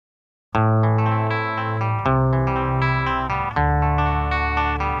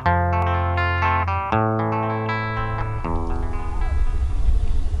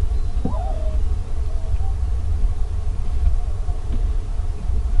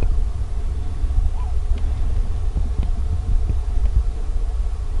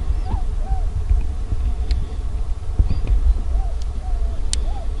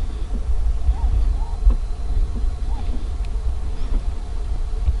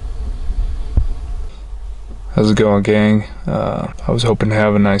How's it going, gang? I was hoping to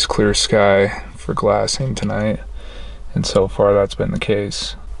have a nice clear sky for glassing tonight, and so far that's been the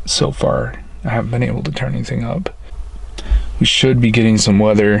case. So far, I haven't been able to turn anything up. We should be getting some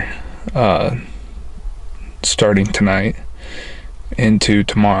weather starting tonight into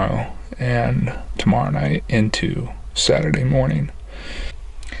tomorrow, and tomorrow night into Saturday morning.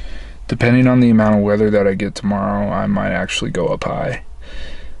 Depending on the amount of weather that I get tomorrow, I might actually go up high.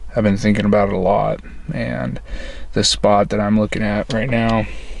 I've been thinking about it a lot, and the spot that I'm looking at right now,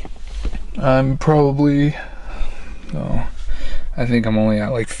 I'm probably, I think I'm only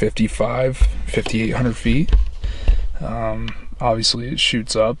at like 5,800 feet. Obviously it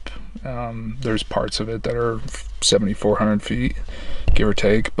shoots up. There's parts of it that are 7,400 feet, give or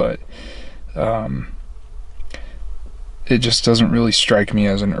take, but it just doesn't really strike me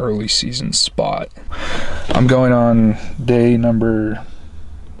as an early season spot. I'm going on day number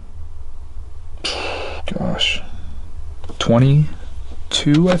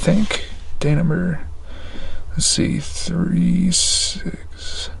 22, I think. Day number, let's see, 3,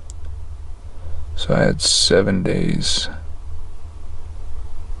 6. So I had 7 days.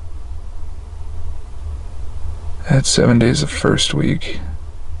 I had 7 days the first week.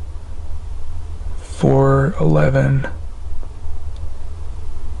 4, 11,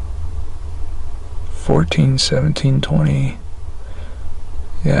 14, 17, 20.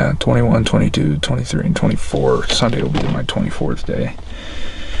 Yeah, 21, 22, 23, and 24. Sunday will be my 24th day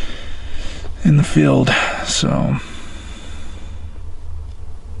in the field. So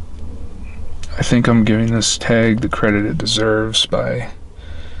I think I'm giving this tag the credit it deserves by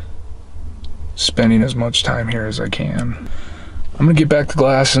spending as much time here as I can. I'm gonna get back to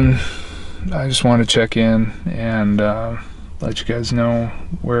glassing. I just want to check in and let you guys know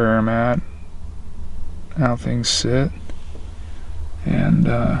where I'm at, how things sit. And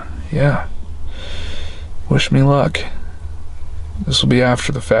yeah, wish me luck. This will be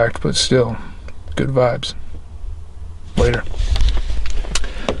after the fact, but still, good vibes. Later.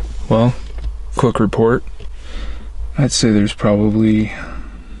 Well, quick report. I'd say there's probably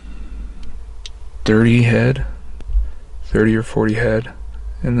 30 or 40 head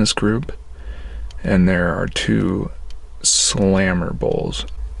in this group, and there are 2 slammer bulls,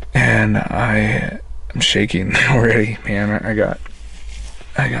 and I'm shaking already, man.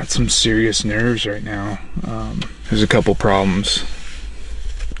 I got some serious nerves right now. There's a couple problems.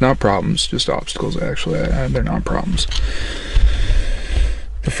 Not problems, just obstacles, actually. They're not problems.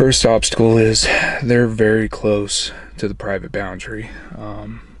 The first obstacle is they're very close to the private boundary.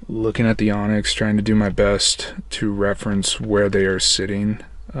 Looking at the Onyx, trying to do my best to reference where they are sitting.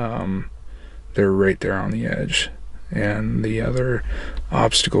 They're right there on the edge. And the other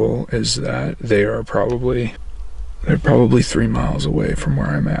obstacle is that they're probably 3 miles away from where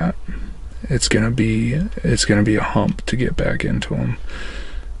I'm at. It's gonna be a hump to get back into them,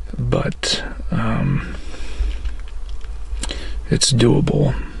 but it's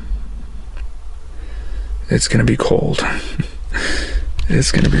doable. It's gonna be cold.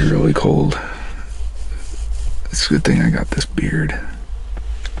 It's gonna be really cold. It's a good thing I got this beard.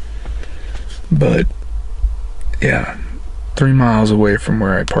 But yeah, 3 miles away from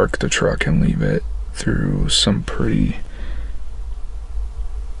where I park the truck and leave it, through some pretty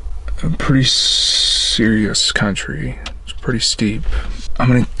serious country. It's pretty steep. I'm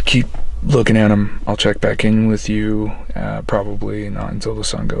gonna keep looking at them. I'll check back in with you probably not until the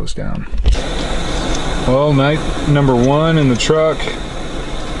sun goes down. Well, night number 1 in the truck.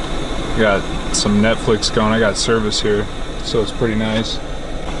 Got some Netflix going. I got service here, so it's pretty nice.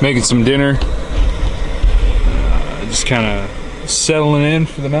 Making some dinner. Just kind of settling in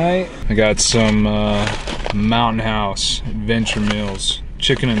for the night. I got some Mountain House Adventure Meals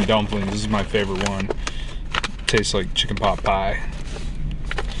chicken and dumplings. This is my favorite one. Tastes like chicken pot pie.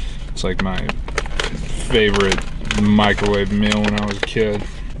 It's like my favorite microwave meal when I was a kid.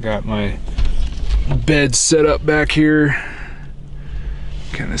 Got my bed set up back here.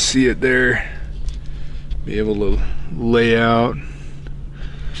 Kind of see it there. Be able to lay out.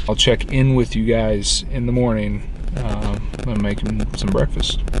 I'll check in with you guys in the morning. I'm making some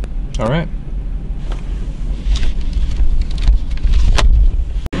breakfast. Alright,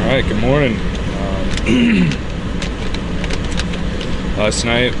 good morning. Last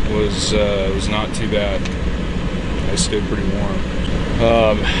night was not too bad. I stayed pretty warm.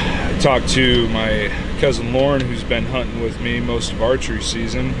 I talked to my cousin Lauren, who's been hunting with me most of archery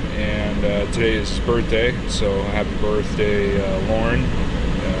season, and today is his birthday, so happy birthday, Lauren.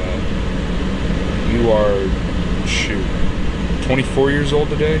 You are, shoot, 24 years old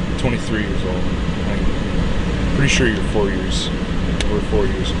today? 23 years old. I'm pretty sure you're 4 years. We're 4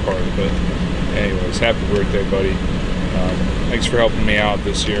 years apart, but anyways, happy birthday, buddy. Thanks for helping me out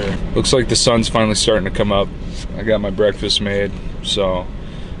this year. Looks like the sun's finally starting to come up. I got my breakfast made, so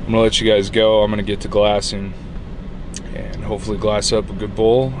I'm gonna let you guys go. I'm gonna get to glassing and hopefully glass up a good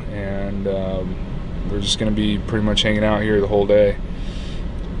bowl, and we're just gonna be pretty much hanging out here the whole day.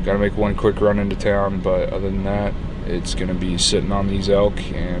 Gotta make one quick run into town, but other than that, it's gonna be sitting on these elk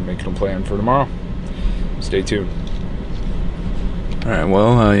and making a plan for tomorrow. Stay tuned. Alright,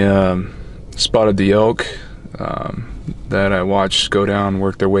 well, I spotted the elk that I watched go down,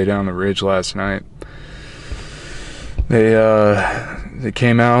 work their way down the ridge last night. They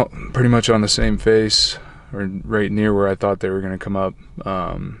came out pretty much on the same face, or right near where I thought they were gonna come up.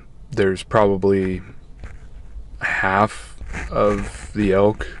 There's probably half of the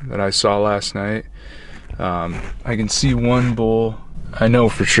elk that I saw last night. I can see one bull. I know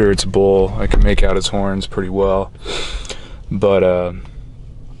for sure it's a bull. I can make out his horns pretty well, but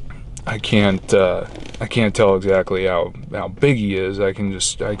I can't tell exactly how big he is. I can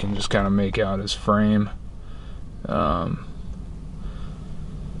just kind of make out his frame,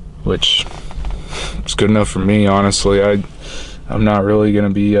 which is good enough for me, honestly. I'm not really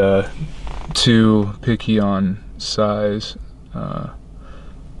gonna be too picky on size. I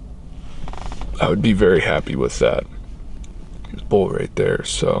would be very happy with that. There's a bull right there.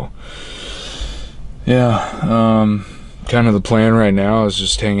 So yeah, kind of the plan right now is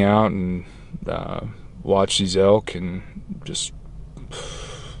just hang out and watch these elk and just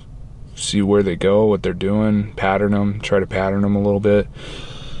see where they go, what they're doing, pattern them, try to pattern them a little bit.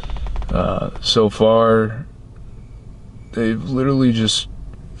 So far, they've literally just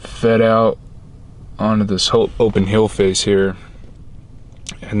fed out onto this open hill face here,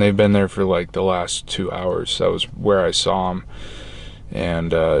 and they've been there for like the last 2 hours. That was where I saw them,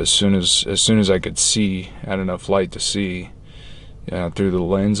 and as soon as I could see, had enough light to see, threw the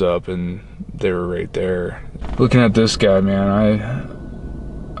lens up, and they were right there. Looking at this guy,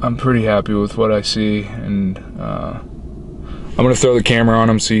 man, I'm pretty happy with what I see, and I'm gonna throw the camera on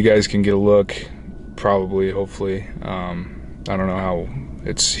him so you guys can get a look. Probably, hopefully. I don't know how.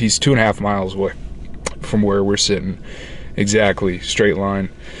 He's 2.5 miles away from where we're sitting. Exactly, straight line.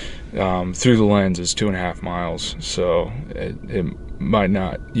 Through the lens is 2.5 miles, so you might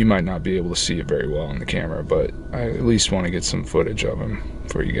not be able to see it very well on the camera, but I at least want to get some footage of him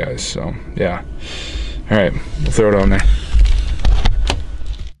for you guys. So yeah, all right, we'll throw it on there.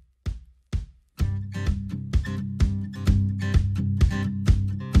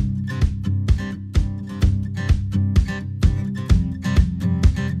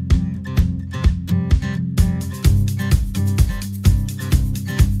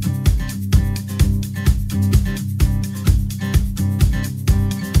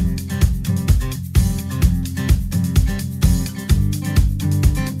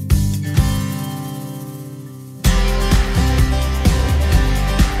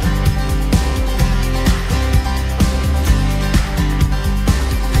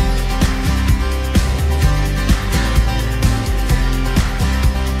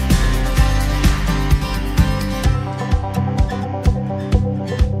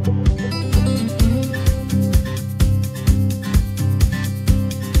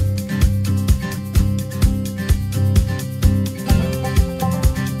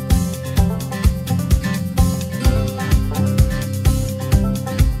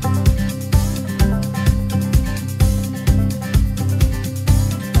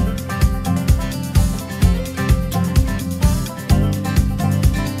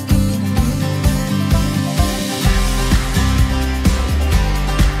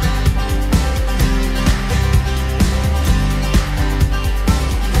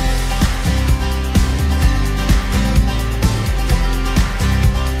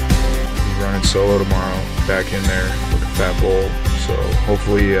 Solo tomorrow, back in there with a fat bull. So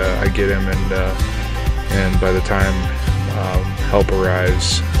hopefully I get him, and by the time help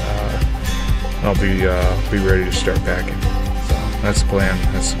arrives, I'll be ready to start packing. So that's the plan.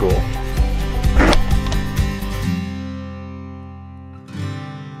 That's the goal.